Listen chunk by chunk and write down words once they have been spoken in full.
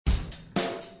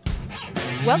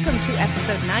Welcome to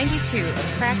episode 92 of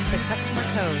Crack the Customer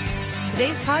Code.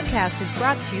 Today's podcast is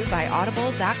brought to you by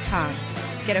Audible.com.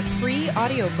 Get a free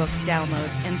audiobook download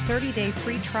and 30-day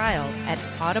free trial at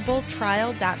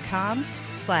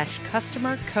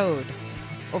audibletrial.com/customer code.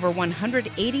 Over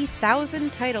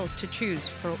 180,000 titles to choose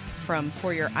from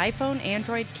for your iPhone,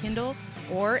 Android, Kindle,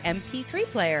 or MP3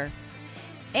 player.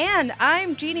 And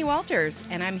I'm Jeannie Walters,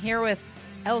 and I'm here with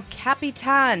El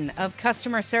Capitan of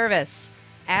customer service,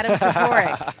 Adam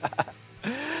Toporek.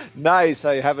 Nice.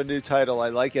 I have a new title. I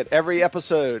like it. Every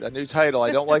episode, a new title.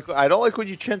 I don't like when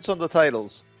you chintz on the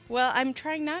titles. Well, I'm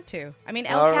trying not to. I mean,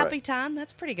 El Capitan,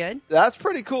 that's pretty good. That's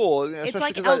pretty cool. It's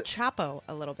like El Chapo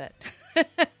a little bit.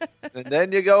 And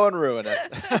then you go and ruin it.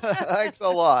 Thanks a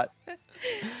lot.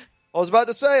 I was about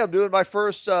to say, I'm doing my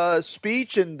first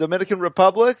speech in Dominican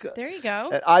Republic. There you go.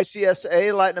 At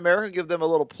ICSA Latin America. Give them a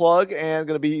little plug, and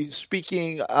going to be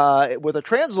speaking with a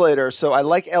translator. So I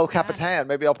like El Capitan.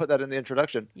 Maybe I'll put that in the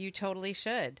introduction. You totally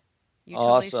should.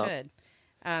 Awesome.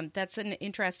 That's an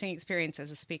interesting experience as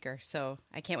a speaker. So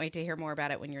I can't wait to hear more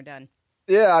about it when you're done.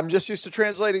 Yeah, I'm just used to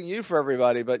translating you for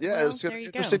everybody, but yeah, well, it's going to be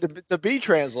interesting to be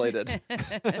translated.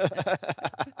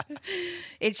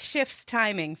 It shifts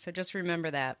timing, so just remember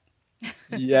that.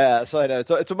 Yes, I know.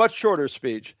 It's a much shorter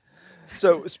speech.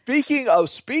 So speaking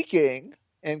of speaking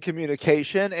and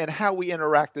communication and how we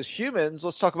interact as humans,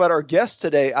 let's talk about our guest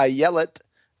today, Ayelet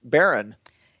Baron.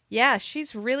 Yeah,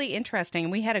 she's really interesting.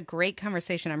 We had a great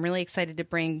conversation. I'm really excited to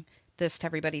bring this to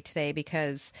everybody today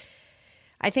because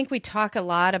I think we talk a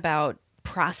lot about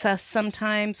process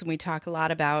sometimes, and we talk a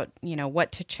lot about,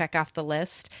 what to check off the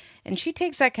list. And she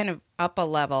takes that kind of up a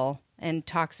level and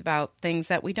talks about things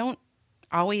that we don't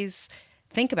always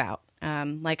think about,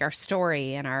 like our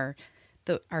story and our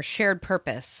shared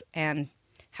purpose and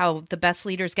how the best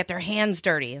leaders get their hands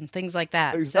dirty and things like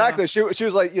that. Exactly. So, she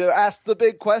was like, ask the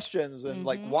big questions and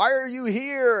like, why are you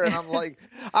here? And I'm like,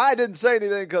 I didn't say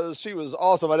anything because she was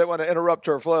awesome. I didn't want to interrupt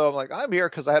her flow. I'm like, I'm here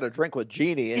because I had a drink with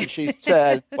Jeannie. And she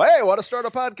said, hey, I want to start a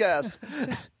podcast.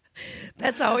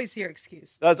 That's always your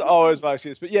excuse. That's always my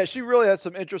excuse. But yeah, she really had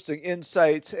some interesting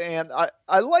insights. And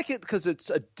I like it because it's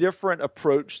a different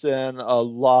approach than a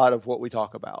lot of what we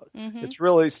talk about. Mm-hmm. It's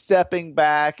really stepping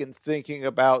back and thinking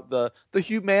about the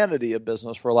humanity of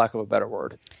business, for lack of a better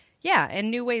word. Yeah, and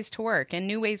new ways to work and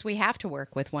new ways we have to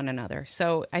work with one another.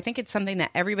 So I think it's something that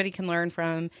everybody can learn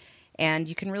from. And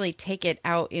you can really take it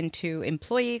out into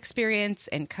employee experience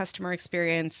and customer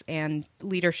experience and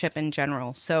leadership in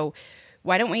general. So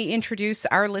why don't we introduce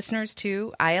our listeners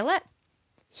to Ayelet?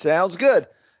 Sounds good.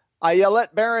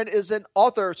 Ayelet Baron is an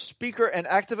author, speaker, and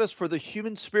activist for the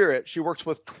human spirit. She works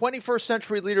with 21st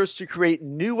century leaders to create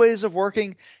new ways of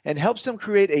working and helps them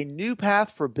create a new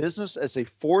path for business as a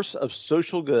force of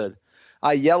social good.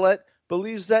 Ayelet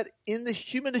believes that in the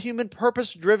human-to-human,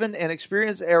 purpose-driven, and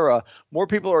experience era, more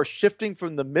people are shifting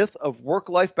from the myth of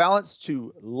work-life balance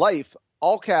to life,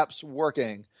 all caps,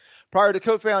 working. Prior to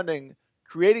co-founding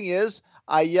Creating Is,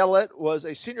 Ayelet was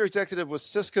a senior executive with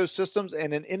Cisco Systems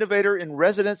and an innovator in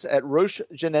residence at Roche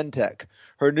Genentech.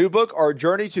 Her new book, Our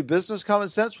Journey to Business Common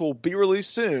Sense, will be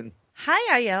released soon.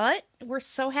 Hi, Ayelet. We're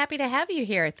so happy to have you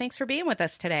here. Thanks for being with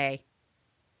us today.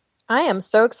 I am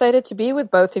so excited to be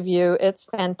with both of you. It's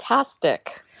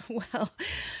fantastic.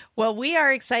 Well, we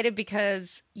are excited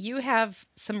because you have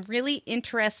some really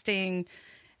interesting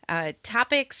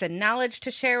topics and knowledge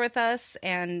to share with us.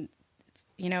 And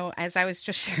as I was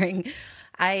just sharing,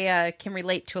 I can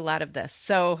relate to a lot of this.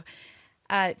 So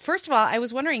first of all, I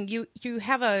was wondering, you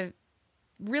have a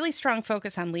really strong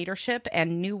focus on leadership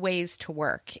and new ways to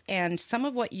work. And some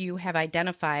of what you have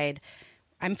identified,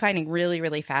 I'm finding really,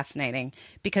 really fascinating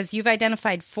because you've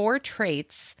identified 4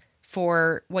 traits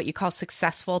for what you call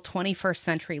successful 21st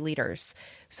century leaders.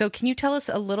 So can you tell us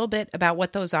a little bit about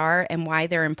what those are and why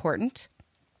they're important?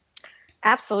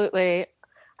 Absolutely.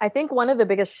 I think one of the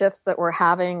biggest shifts that we're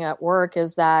having at work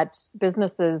is that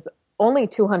business is only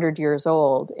 200 years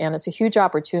old, and it's a huge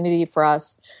opportunity for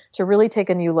us to really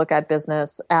take a new look at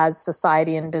business as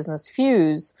society and business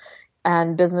fuse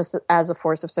and business as a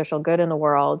force of social good in the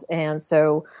world. And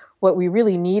so what we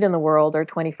really need in the world are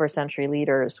 21st century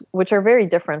leaders, which are very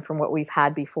different from what we've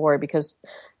had before, because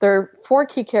there are 4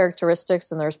 key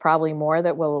characteristics, and there's probably more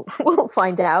that we'll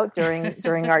find out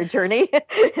during our journey.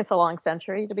 It's a long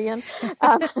century to be in.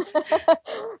 But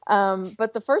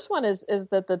the first one is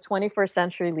that the 21st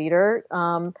century leader,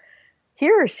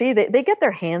 he or she, they get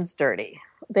their hands dirty.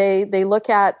 They look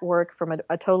at work from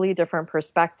a totally different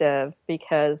perspective,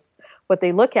 because what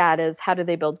they look at is how do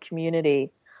they build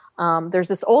community. There's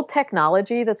this old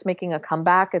technology that's making a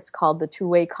comeback. It's called the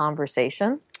two-way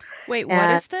conversation. Wait,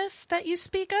 what is this that you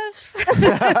speak of?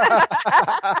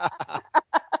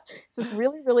 It's this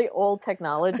really, really old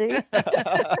technology.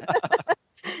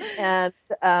 And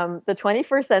the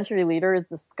 21st century leader is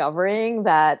discovering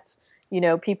that,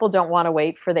 people don't want to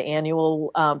wait for the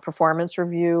annual performance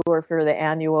review or for the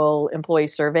annual employee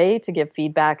survey to give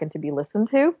feedback and to be listened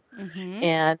to. Mm-hmm.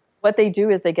 And what they do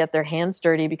is they get their hands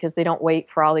dirty because they don't wait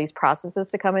for all these processes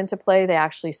to come into play. They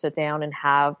actually sit down and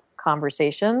have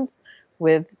conversations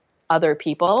with other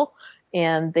people,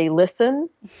 and they listen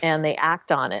and they act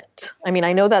on it. I mean,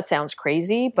 I know that sounds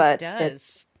crazy, but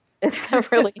it's a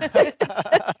really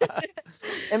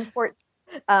important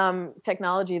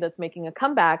technology that's making a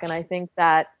comeback. And I think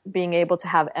that being able to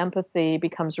have empathy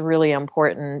becomes really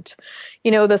important.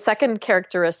 The second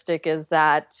characteristic is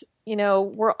that,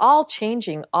 we're all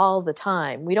changing all the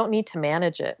time. We don't need to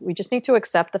manage it. We just need to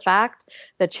accept the fact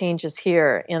that change is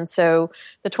here. And so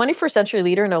the 21st century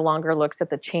leader no longer looks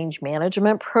at the change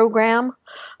management program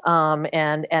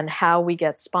and how we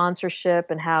get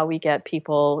sponsorship and how we get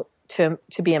people to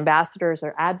be ambassadors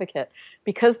or advocate.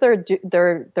 Because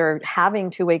they're having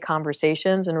two-way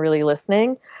conversations and really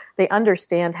listening, they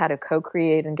understand how to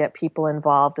co-create and get people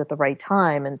involved at the right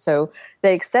time. And so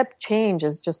they accept change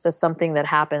as something that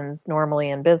happens normally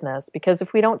in business, because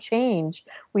if we don't change,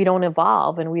 we don't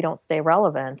evolve and we don't stay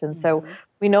relevant. And so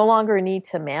we no longer need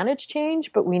to manage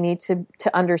change, but we need to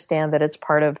understand that it's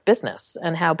part of business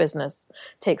and how business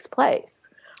takes place.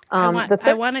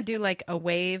 I want to do like a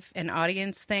wave an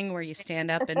audience thing where you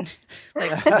stand up and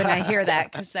like when I hear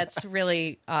that, because that's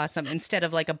really awesome. Instead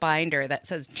of like a binder that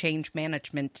says change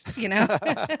management,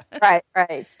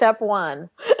 Right. Step one,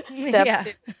 step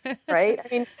two, right? I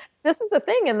mean, this is the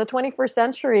thing. In the 21st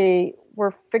century,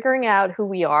 we're figuring out who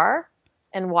we are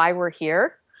and why we're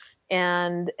here.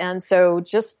 And so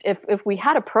just if we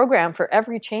had a program for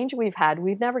every change we've had,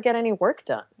 we'd never get any work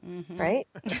done, right?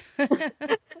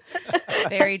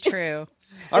 Very true.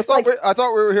 I thought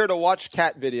we were here to watch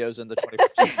cat videos in the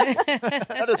 21st.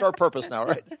 That is our purpose now,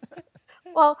 right?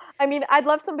 Well, I mean, I'd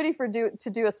love somebody to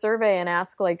do a survey and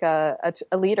ask like a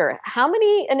leader, how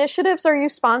many initiatives are you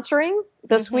sponsoring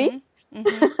this week?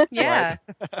 Mm-hmm. Yeah,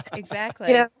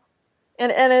 exactly.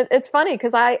 And it's funny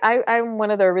because I'm one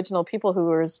of the original people who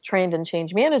was trained in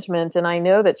change management, and I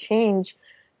know that change,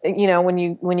 when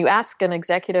you ask an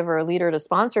executive or a leader to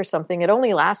sponsor something, it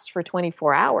only lasts for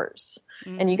 24 hours.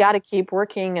 And you got to keep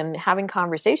working and having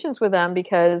conversations with them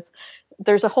because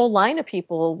there's a whole line of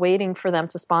people waiting for them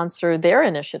to sponsor their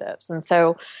initiatives. And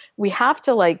so we have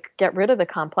to get rid of the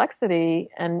complexity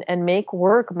and make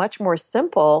work much more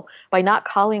simple by not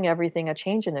calling everything a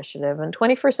change initiative. And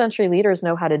 21st century leaders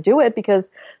know how to do it, because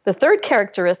the third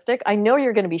characteristic, I know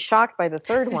you're going to be shocked by the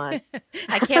third one.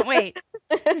 I can't wait.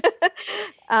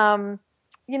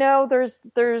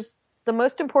 There's the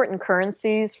most important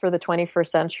currencies for the 21st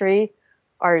century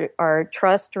are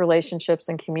trust, relationships,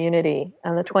 and community.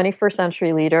 And the 21st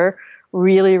century leader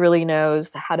really, really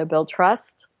knows how to build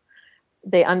trust.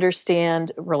 They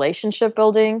understand relationship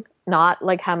building, not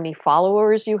like how many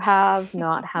followers you have,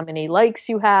 not how many likes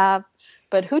you have,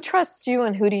 but who trusts you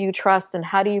and who do you trust and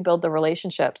how do you build the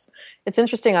relationships? It's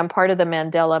interesting. I'm part of the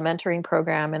Mandela mentoring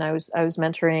program, and I was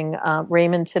mentoring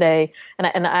Raymond today,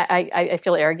 and I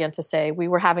feel arrogant to say we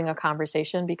were having a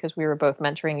conversation because we were both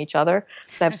mentoring each other.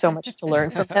 So I have so much to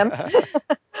learn from him.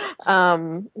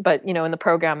 But in the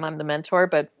program, I'm the mentor,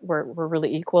 but we're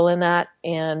really equal in that.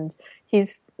 And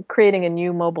he's creating a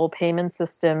new mobile payment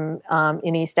system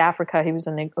in East Africa. He was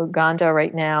in Uganda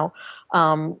right now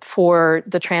for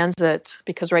the transit,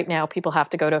 because right now people have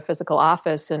to go to a physical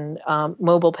office, and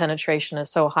mobile penetration is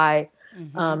so high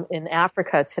in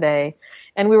Africa today.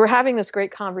 And we were having this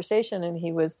great conversation, and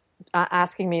he was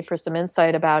asking me for some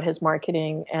insight about his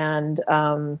marketing and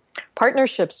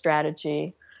partnership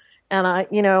strategy. And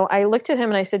I looked at him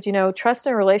and I said, trust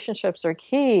and relationships are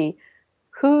key.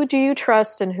 Who do you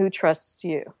trust and who trusts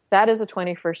you? That is a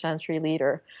 21st century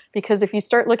leader. Because if you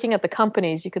start looking at the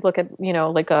companies, you could look at,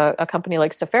 like a company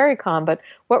like Safaricom, but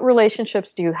what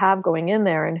relationships do you have going in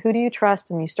there and who do you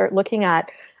trust? And you start looking at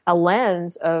a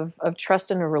lens of trust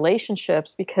and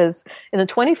relationships, because in the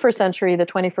 21st century, the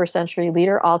 21st century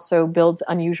leader also builds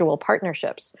unusual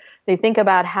partnerships. They think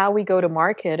about how we go to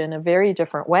market in a very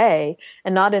different way,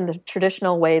 and not in the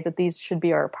traditional way that these should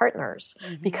be our partners.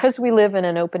 Mm-hmm. Because we live in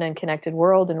an open and connected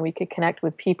world and we could connect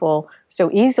with people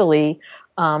so easily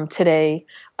today,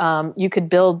 you could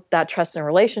build that trust and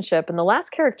relationship. And the last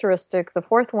characteristic, the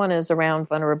fourth one, is around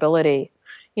vulnerability.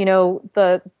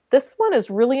 This one is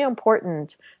really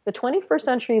important. The 21st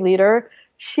century leader,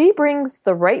 she brings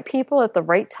the right people at the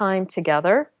right time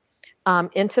together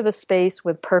into the space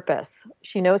with purpose.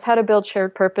 She knows how to build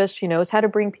shared purpose. She knows how to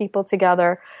bring people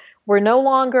together. We're no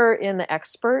longer in the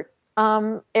expert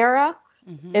era.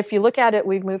 Mm-hmm. If you look at it,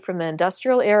 we've moved from the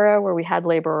industrial era where we had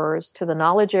laborers to the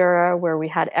knowledge era where we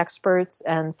had experts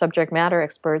and subject matter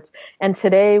experts. And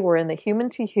today we're in the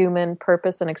human to human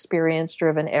purpose and experience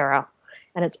driven era.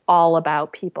 And it's all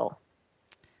about people.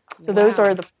 So those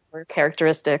are the four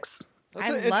characteristics.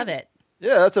 I love it.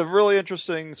 Yeah, that's a really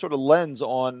interesting sort of lens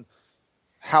on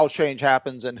how change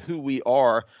happens and who we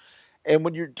are. And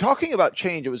when you're talking about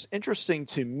change, it was interesting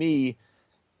to me.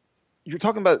 You're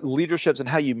talking about leaderships and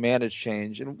how you manage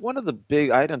change. And one of the big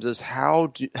items is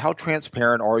how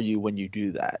transparent are you when you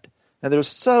do that? And there's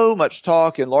so much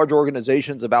talk in large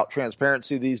organizations about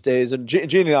transparency these days. And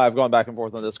Jeannie and I have gone back and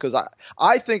forth on this because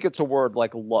I think it's a word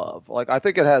like love. Like I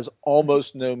think it has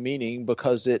almost no meaning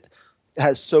because it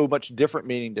has so much different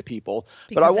meaning to people.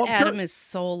 Because Adam is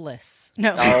soulless.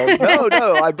 No.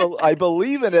 No. I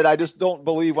believe in it. I just don't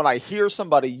believe when I hear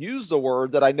somebody use the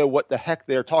word that I know what the heck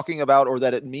they're talking about or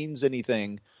that it means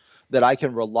anything that I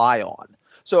can rely on.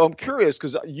 So I'm curious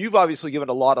because you've obviously given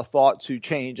a lot of thought to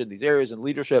change in these areas and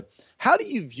leadership. How do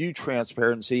you view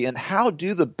transparency and how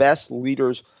do the best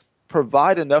leaders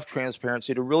provide enough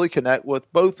transparency to really connect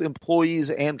with both employees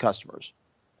and customers?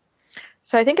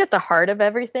 So I think at the heart of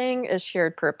everything is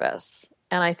shared purpose.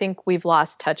 And I think we've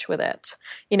lost touch with it.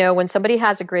 You know, when somebody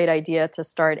has a great idea to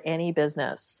start any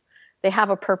business, they have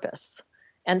a purpose.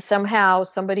 And somehow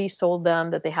somebody sold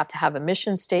them that they have to have a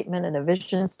mission statement and a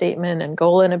vision statement and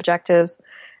goal and objectives.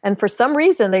 And for some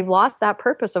reason, they've lost that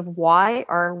purpose of why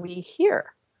are we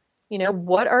here? You know,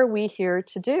 what are we here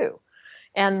to do?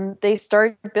 And they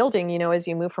start building, you know, as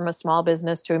you move from a small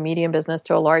business to a medium business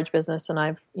to a large business. And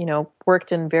I've, you know,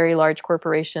 worked in very large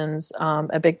corporations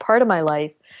a big part of my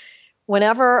life.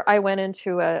 Whenever I went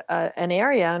into an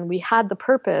area and we had the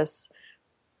purpose,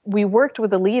 we worked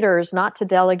with the leaders not to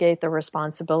delegate the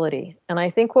responsibility. And I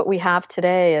think what we have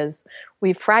today is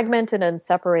we've fragmented and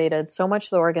separated so much of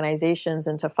the organizations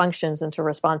into functions, into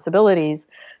responsibilities,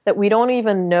 that we don't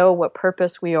even know what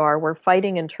purpose we are. We're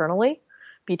fighting internally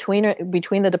between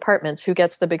the departments. Who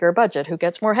gets the bigger budget? Who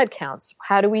gets more headcounts?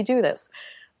 How do we do this?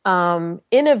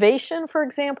 Innovation, for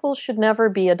example, should never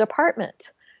be a department.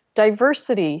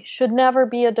 Diversity should never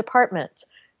be a department.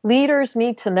 Leaders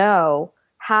need to know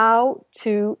how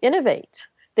to innovate.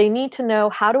 They need to know,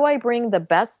 how do I bring the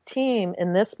best team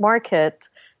in this market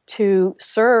to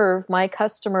serve my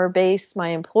customer base, my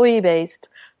employee base,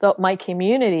 my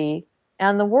community,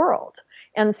 and the world?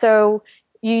 And so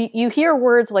you hear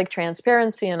words like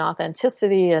transparency and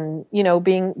authenticity and, you know,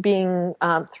 being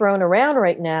thrown around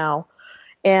right now.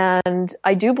 And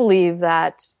I do believe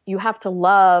that you have to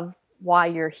love why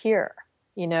you're here.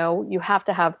 You know, you have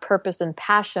to have purpose and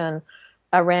passion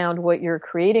around what you're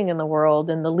creating in the world,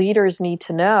 and the leaders need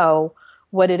to know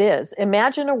what it is.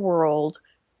 Imagine a world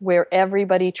where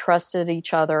everybody trusted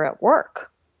each other at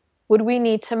work. Would we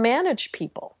need to manage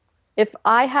people? If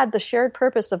I had the shared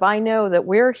purpose of, I know that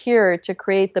we're here to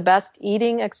create the best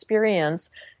eating experience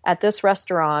at this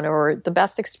restaurant, or the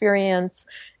best experience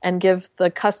and give the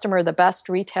customer the best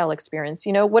retail experience,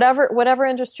 you know, whatever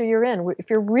industry you're in, if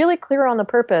you're really clear on the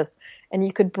purpose and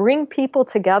you could bring people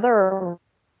together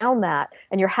around that,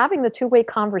 and you're having the two-way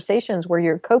conversations where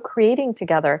you're co-creating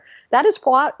together, that is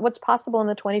what's possible in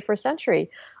the 21st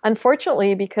century.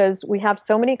 Unfortunately, because we have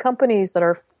so many companies that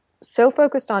are so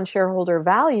focused on shareholder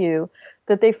value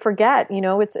that they forget, you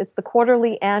know, it's the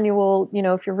quarterly annual, you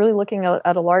know, if you're really looking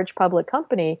at a large public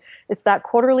company, it's that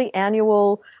quarterly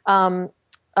annual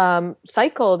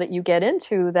cycle that you get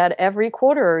into, that every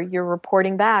quarter you're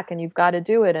reporting back and you've got to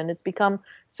do it, and it's become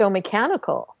so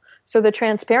mechanical. So the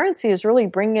transparency is really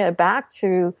bringing it back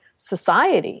to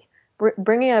society,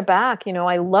 bringing it back. You know,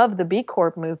 I love the B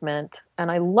Corp movement,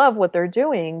 and I love what they're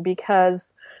doing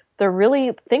because they're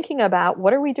really thinking about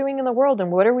what are we doing in the world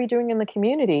and what are we doing in the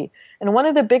community. And one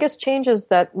of the biggest changes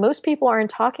that most people aren't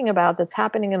talking about that's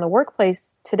happening in the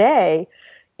workplace today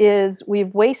is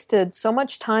we've wasted so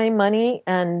much time, money,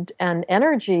 and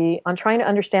energy on trying to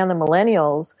understand the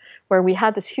millennials, where we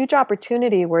had this huge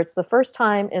opportunity where it's the first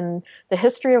time in the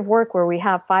history of work where we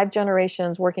have 5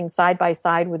 generations working side by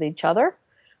side with each other,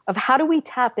 of how do we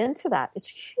tap into that? It's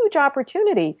a huge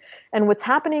opportunity. And what's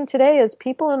happening today is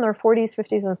people in their 40s,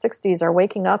 50s, and 60s are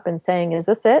waking up and saying, is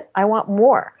this it? I want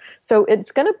more. So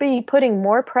it's going to be putting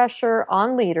more pressure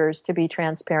on leaders to be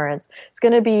transparent. It's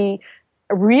going to be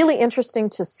really interesting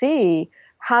to see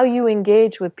how you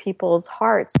engage with people's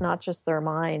hearts, not just their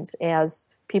minds, as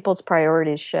people's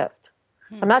priorities shift.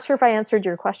 I'm not sure if I answered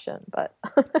your question, but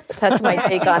that's my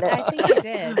take on it. I think you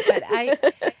did, but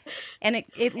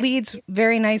it leads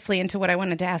very nicely into what I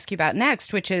wanted to ask you about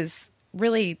next, which is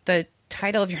really the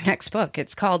title of your next book.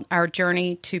 It's called Our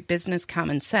Journey to Business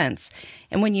Common Sense.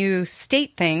 And when you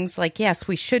state things like, yes,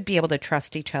 we should be able to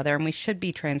trust each other and we should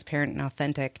be transparent and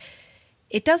authentic,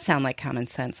 it does sound like common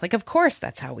sense. Like, of course,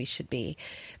 that's how we should be.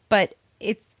 But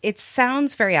it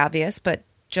sounds very obvious, but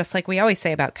just like we always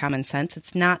say about common sense,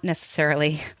 it's not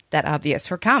necessarily that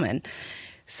obvious or common.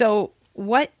 So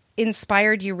what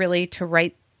inspired you really to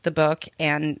write the book,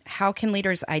 and how can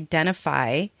leaders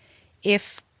identify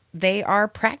if they are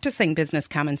practicing business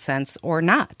common sense or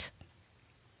not?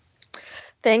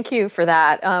 Thank you for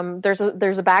that. There's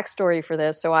a backstory for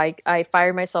this. So I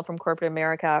fired myself from corporate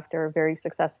America after a very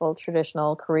successful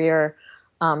traditional career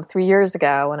 3 years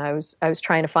ago, and I was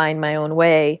trying to find my own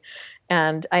way.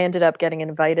 And I ended up getting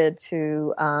invited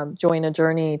to join a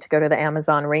journey to go to the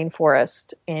Amazon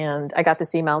rainforest. And I got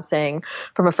this email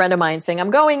from a friend of mine saying, "I'm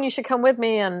going, you should come with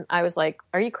me." And I was like,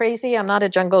 "Are you crazy? I'm not a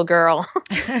jungle girl."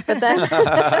 but then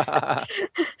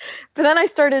I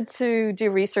started to do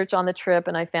research on the trip,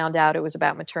 and I found out it was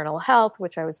about maternal health,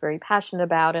 which I was very passionate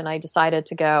about, and I decided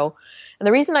to go. And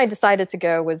the reason I decided to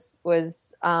go was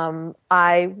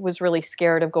I was really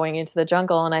scared of going into the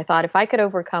jungle, and I thought if I could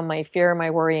overcome my fear,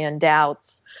 my worry, and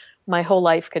doubts, my whole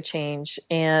life could change.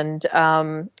 And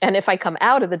if I come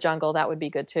out of the jungle, that would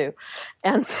be good too.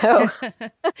 And so,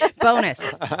 bonus.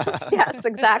 Yes,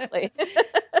 exactly.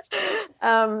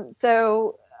 I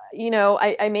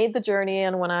made the journey,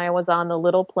 and when I was on the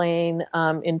little plane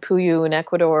in Puyo in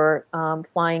Ecuador,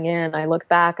 flying in, I looked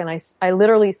back and I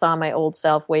literally saw my old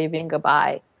self waving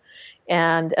goodbye.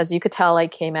 And as you could tell, I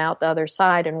came out the other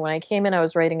side. And when I came in, I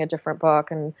was writing a different book.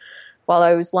 And while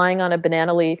I was lying on a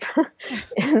banana leaf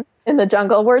in the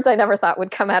jungle, words I never thought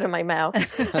would come out of my mouth,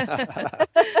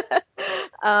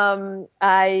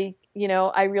 I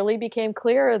really became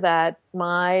clear that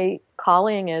my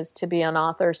calling is to be an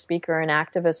author, speaker, and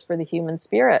activist for the human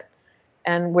spirit.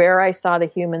 And where I saw the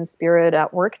human spirit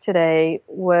at work today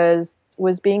was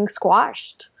being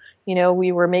squashed.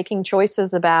 We were making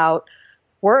choices about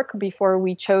work before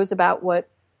we chose about what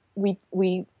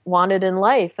we wanted in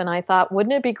life. And I thought,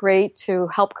 wouldn't it be great to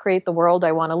help create the world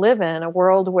I want to live in, a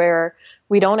world where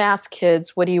we don't ask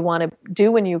kids, what do you want to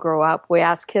do when you grow up? We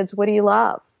ask kids, what do you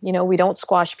love? We don't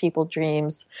squash people's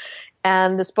dreams.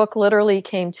 And this book literally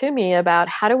came to me about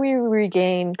how do we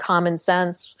regain common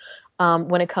sense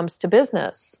when it comes to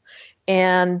business.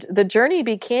 And the journey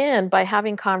began by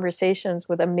having conversations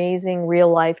with amazing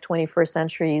real-life 21st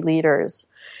century leaders.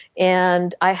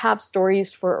 And I have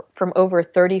stories from over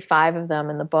 35 of them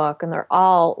in the book, and they're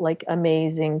all like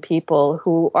amazing people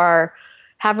who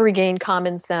have regained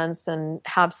common sense and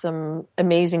have some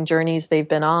amazing journeys they've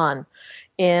been on.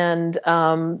 And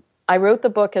I wrote the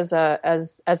book as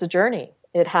a journey.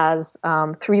 It has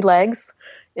 3 legs.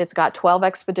 It's got 12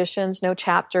 expeditions, no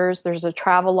chapters. There's a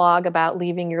travel log about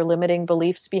leaving your limiting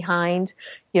beliefs behind.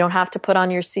 You don't have to put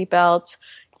on your seatbelt.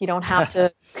 You don't have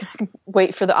to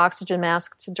wait for the oxygen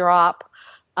mask to drop.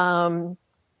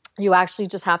 You actually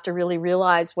just have to really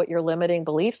realize what your limiting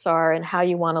beliefs are and how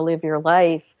you want to live your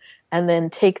life, and then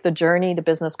take the journey to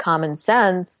business common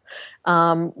sense,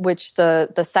 which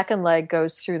the second leg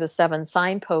goes through the 7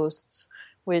 signposts,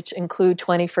 which include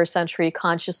 21st century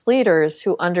conscious leaders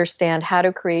who understand how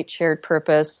to create shared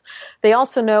purpose. They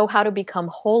also know how to become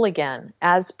whole again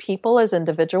as people, as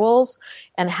individuals,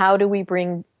 and how do we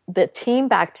bring the team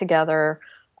back together,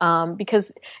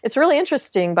 because it's really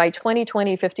interesting. By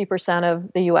 2020, 50%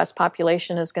 of the U.S.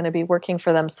 population is going to be working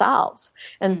for themselves.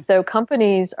 And so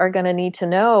companies are going to need to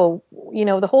know,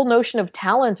 the whole notion of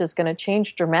talent is going to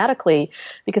change dramatically,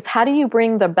 because how do you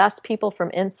bring the best people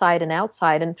from inside and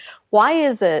outside? And why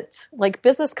is it like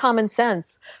business common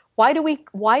sense? Why do we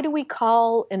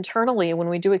call internally, when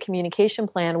we do a communication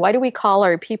plan, why do we call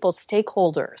our people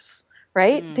stakeholders?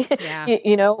 Right? Yeah.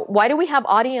 Why do we have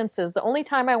audiences? The only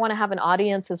time I want to have an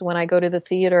audience is when I go to the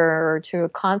theater or to a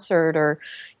concert or,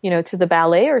 to the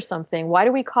ballet or something. Why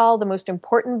do we call the most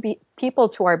important people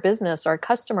to our business, our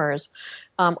customers,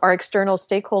 our external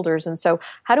stakeholders? And so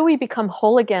how do we become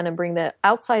whole again and bring the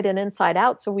outside and inside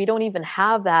out so we don't even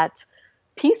have that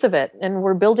piece of it? And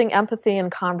we're building empathy and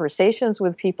conversations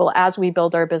with people as we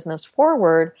build our business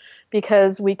forward.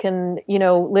 Because we can,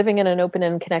 living in an open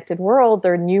and connected world,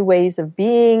 there are new ways of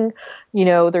being,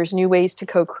 there's new ways to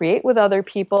co-create with other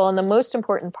people. And the most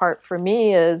important part for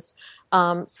me is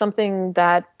something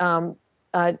that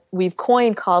we've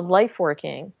coined called life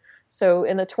working. So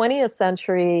in the 20th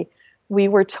century, we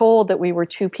were told that we were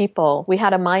two people. We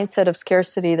had a mindset of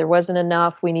scarcity. There wasn't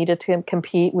enough. We needed to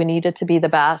compete. We needed to be the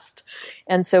best.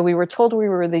 And so we were told we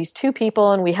were these two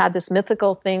people, and we had this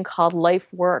mythical thing called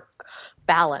life-work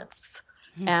balance.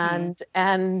 And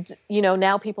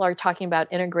now people are talking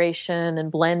about integration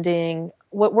and blending.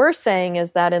 What we're saying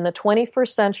is that in the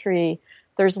 21st century,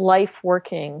 there's life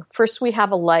working. First, we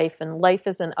have a life, and life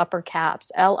is in upper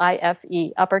caps,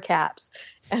 L-I-F-E, upper caps,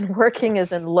 and working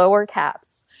is in lower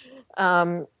caps.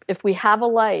 If we have a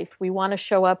life, we want to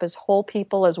show up as whole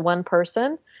people, as one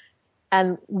person,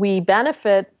 and we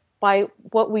benefit by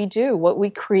what we do, what we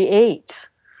create.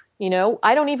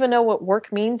 I don't even know what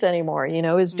work means anymore,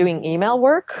 is doing email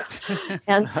work.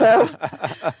 And so,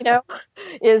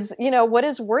 what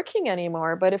is working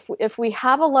anymore? But if we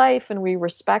have a life and we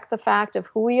respect the fact of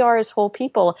who we are as whole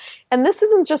people, and this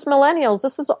isn't just millennials,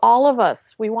 this is all of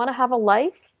us. We want to have a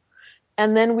life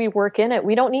and then we work in it.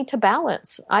 We don't need to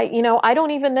balance. I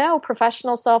don't even know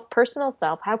professional self, personal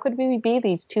self. How could we be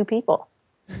these two people?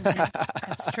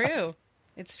 That's true.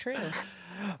 It's true.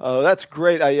 Oh, that's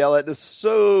great, Ayelet. There's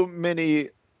so many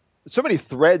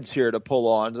threads here to pull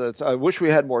on. I wish we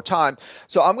had more time.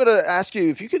 So I'm going to ask you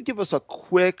if you could give us a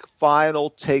quick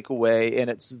final takeaway, and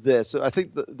it's this. I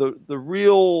think the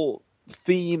real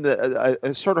theme that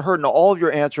I sort of heard in all of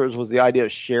your answers was the idea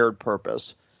of shared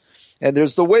purpose. And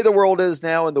there's the way the world is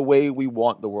now and the way we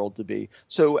want the world to be.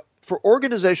 So for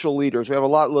organizational leaders, we have a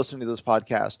lot listening to this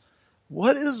podcast.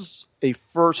 What is a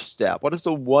first step? What is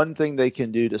the one thing they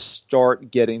can do to start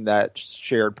getting that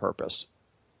shared purpose?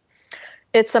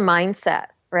 It's a mindset,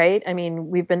 right? I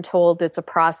mean, we've been told it's a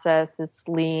process, it's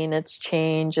lean, it's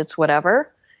change, it's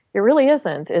whatever. It really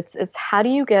isn't. It's how do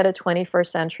you get a 21st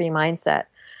century mindset?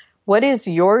 What is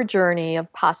your journey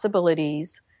of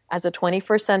possibilities as a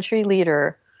 21st century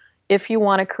leader if you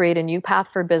want to create a new path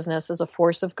for business as a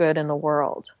force of good in the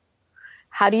world?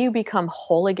 How do you become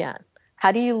whole again?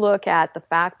 How do you look at the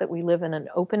fact that we live in an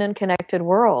open and connected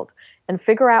world and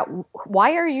figure out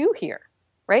why are you here,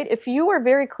 right? If you are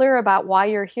very clear about why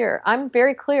you're here, I'm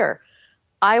very clear.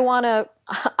 I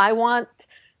want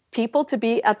people to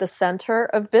be at the center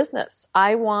of business.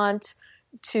 I want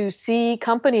to see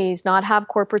companies not have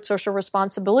corporate social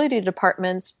responsibility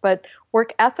departments, but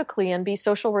work ethically and be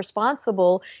social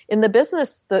responsible in the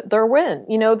business that they're in.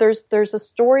 There's a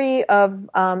story of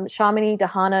Shamini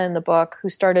Dahana in the book, who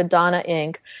started Dana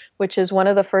Inc., which is one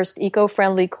of the first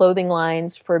eco-friendly clothing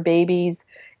lines for babies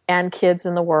and kids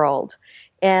in the world.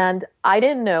 And I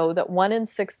didn't know that 1 in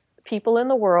 6 people in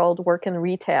the world work in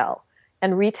retail.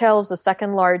 And retail is the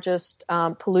second largest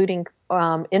polluting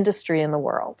industry in the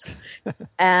world.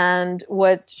 And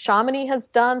what Shamini has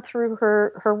done through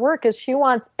her work is she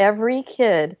wants every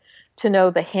kid to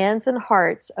know the hands and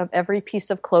hearts of every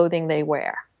piece of clothing they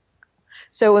wear.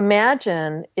 So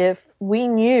imagine if we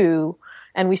knew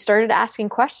and we started asking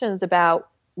questions about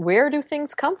where do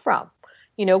things come from?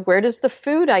 Where does the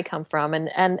food I come from?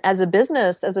 And as a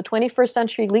business, as a 21st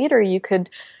century leader, you could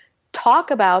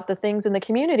talk about the things in the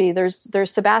community.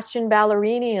 There's Sebastian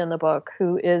Ballerini in the book,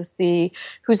 who's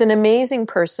an amazing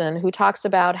person who talks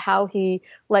about how he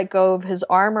let go of his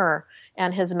armor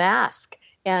and his mask,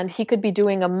 and he could be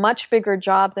doing a much bigger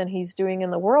job than he's doing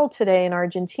in the world today in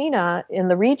Argentina, in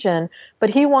the region.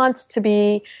 But he wants to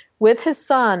be with his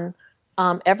son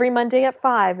every Monday at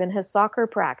 5 in his soccer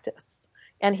practice,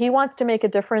 and he wants to make a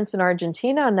difference in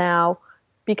Argentina now,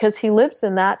 because he lives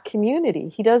in that community.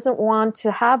 He doesn't want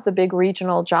to have the big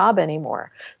regional job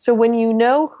anymore. So when you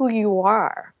know who you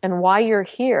are and why you're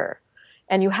here,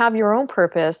 and you have your own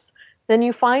purpose, then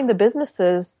you find the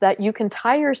businesses that you can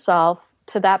tie yourself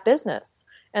to that business.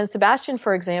 And Sebastian,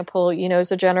 for example,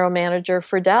 is a general manager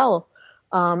for Dell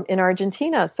in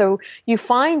Argentina. So you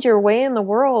find your way in the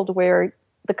world where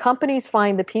the companies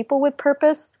find the people with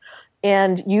purpose,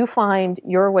 and you find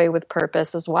your way with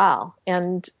purpose as well.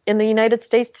 And in the United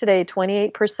States today,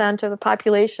 28% of the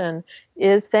population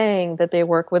is saying that they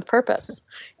work with purpose.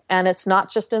 And it's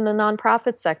not just in the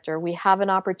nonprofit sector. We have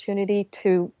an opportunity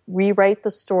to rewrite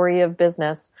the story of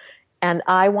business. And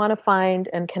I want to find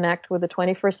and connect with the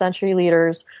 21st century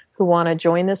leaders who want to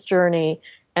join this journey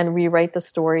and rewrite the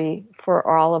story for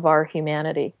all of our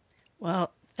humanity. Well,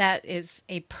 that is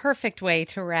a perfect way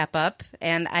to wrap up.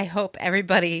 And I hope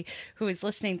everybody who is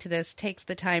listening to this takes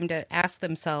the time to ask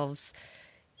themselves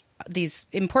these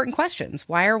important questions.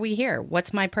 Why are we here?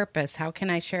 What's my purpose? How can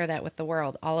I share that with the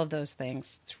world? All of those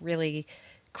things. It's really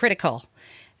critical.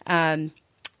 And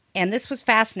this was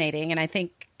fascinating. And I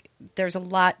think there's a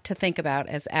lot to think about,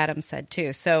 as Adam said,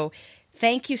 too. So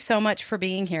thank you so much for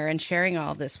being here and sharing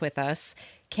all this with us.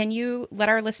 Can you let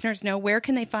our listeners know where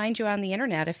can they find you on the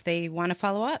internet if they want to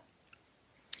follow up?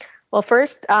 Well,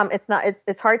 first,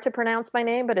 it's hard to pronounce my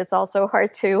name, but it's also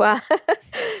hard to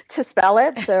to spell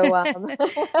it. So,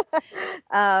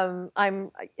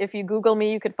 if you Google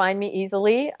me, you could find me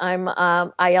easily. I'm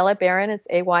Ayelet Baron. It's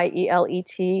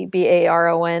AYELET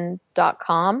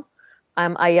BARON.com.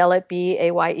 I'm Ayelet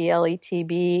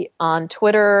BAYELETB on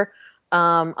Twitter.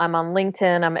 I'm on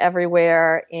LinkedIn. I'm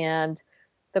everywhere. And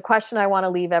the question I want to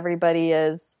leave everybody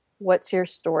is, what's your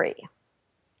story?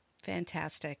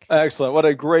 Fantastic. Excellent. What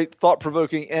a great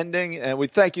thought-provoking ending. And we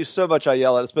thank you so much,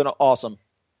 Ayelet. It's been awesome.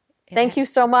 Thank you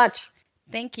so much.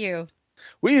 Thank you.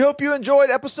 We hope you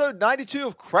enjoyed episode 92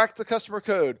 of Crack the Customer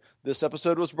Code. This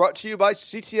episode was brought to you by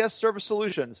CTS Service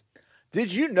Solutions.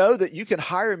 Did you know that you can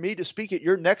hire me to speak at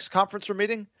your next conference or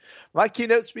meeting? My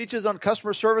keynote speeches on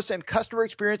customer service and customer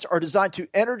experience are designed to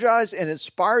energize and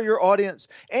inspire your audience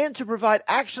and to provide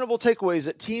actionable takeaways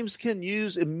that teams can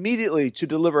use immediately to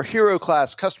deliver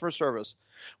hero-class customer service.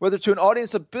 Whether to an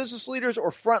audience of business leaders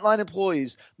or frontline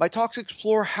employees, my talks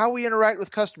explore how we interact with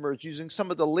customers using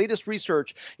some of the latest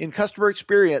research in customer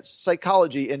experience,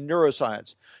 psychology, and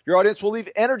neuroscience. Your audience will leave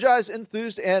energized,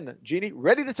 enthused, and, Jeannie,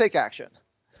 ready to take action.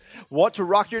 Want to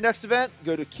rock your next event?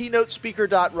 Go to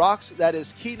keynotespeaker.rocks. That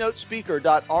is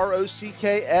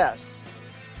keynotespeaker.rocks.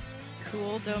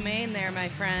 Cool domain there, my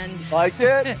friend. Like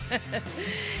it?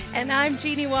 And I'm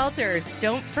Jeannie Walters.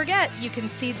 Don't forget, you can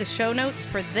see the show notes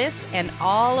for this and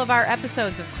all of our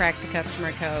episodes of Crack the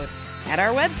Customer Code at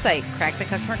our website,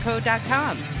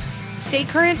 crackthecustomercode.com. Stay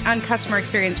current on customer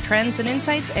experience trends and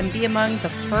insights and be among the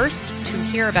first to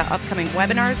hear about upcoming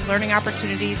webinars, learning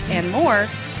opportunities, and more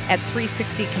at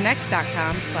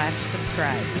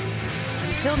 360connects.com/subscribe.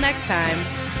 Until next time,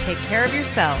 take care of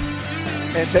yourself.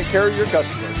 And take care of your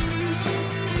customers.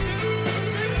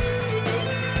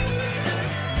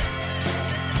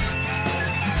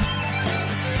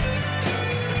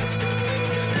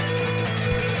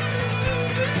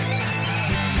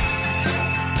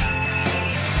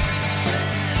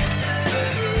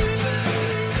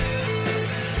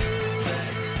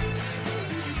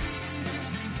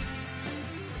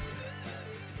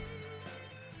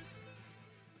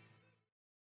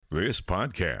 This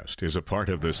podcast is a part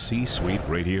of the C-Suite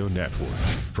Radio Network.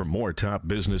 For more top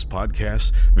business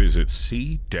podcasts, visit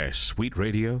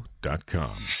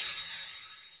c-suiteradio.com.